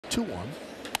2-1.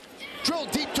 Drill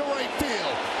deep to right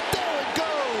field. There it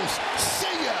goes.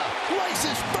 See ya.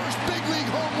 Rice's first big league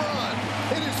home run.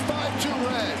 It is 5-2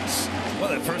 Reds. Well,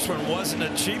 that first one wasn't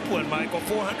a cheap one, Michael.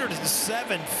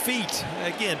 407 feet.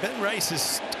 Again, Ben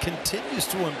Rice continues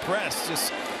to impress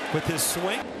just with his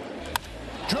swing.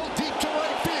 Drill deep to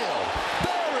right field.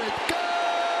 There it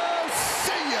goes.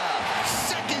 See ya.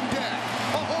 Second deck.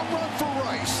 A home run for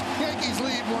Rice. Yankees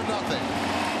lead 1-0.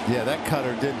 Yeah, that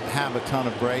cutter didn't have a ton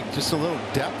of break, just a little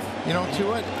depth,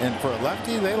 to it. And for a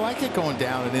lefty, they like it going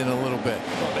down and in a little bit.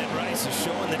 Well, Ben Rice is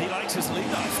showing that he likes his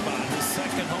leadoff spot. His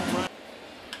second home run.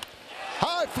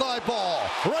 High fly ball.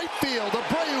 Right field.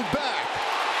 Abreu back.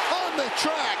 On the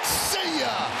track. See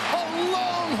ya. A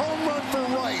long home run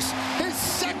for Rice. His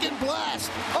second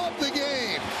blast of the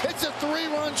game. It's a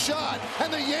 3-run shot,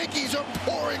 and the Yankees are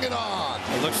pouring it on.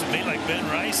 It looks to me like Ben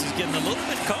Rice is getting a little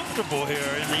bit comfortable here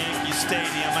in the Yankee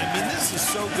Stadium. I mean, this is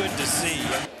so good to see.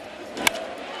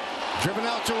 Driven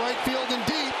out to right field and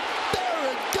deep. There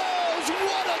it goes.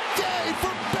 What a day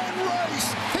for Ben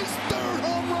Rice. His third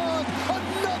home run.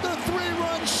 Another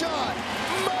 3-run shot.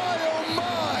 My, oh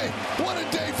my. What a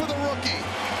day for the rookie.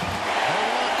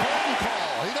 Curtain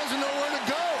call. He doesn't know where to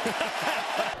go.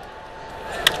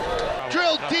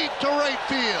 Drilled deep to right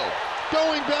field.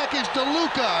 Going back is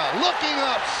DeLuca. Looking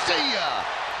up. See ya.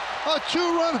 A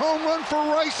 2-run home run for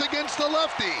Rice against the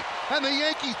lefty. And the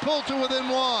Yankees pull to within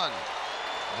 1.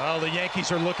 Well, the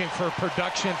Yankees are looking for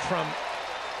production from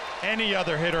any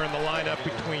other hitter in the lineup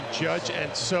between Judge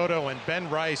and Soto, and Ben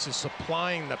Rice is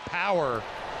supplying the power.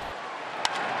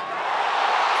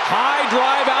 High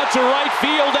drive out to right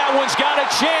field. That one's got a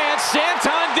chance.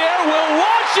 Santander will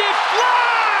watch it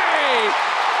fly!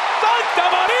 Santa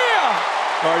Maria!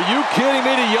 Are you kidding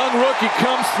me? The young rookie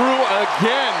comes through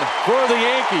again for the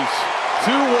Yankees.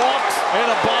 2 walks and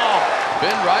a bomb.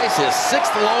 Ben Rice, his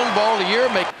 6th long ball of the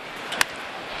year.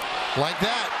 Like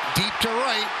that, deep to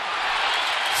right.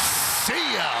 See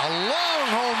ya, a long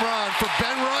home run for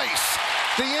Ben Rice.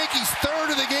 The Yankees' third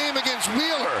of the game against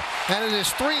Wheeler, and it is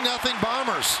 3-0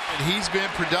 Bombers. And he's been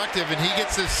productive, and he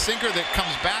gets this sinker that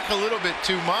comes back a little bit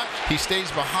too much. He stays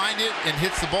behind it and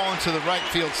hits the ball into the right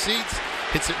field seats.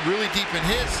 Hits it really deep in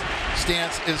his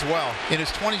stance as well. In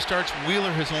his 20 starts,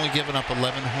 Wheeler has only given up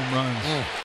 11 home runs.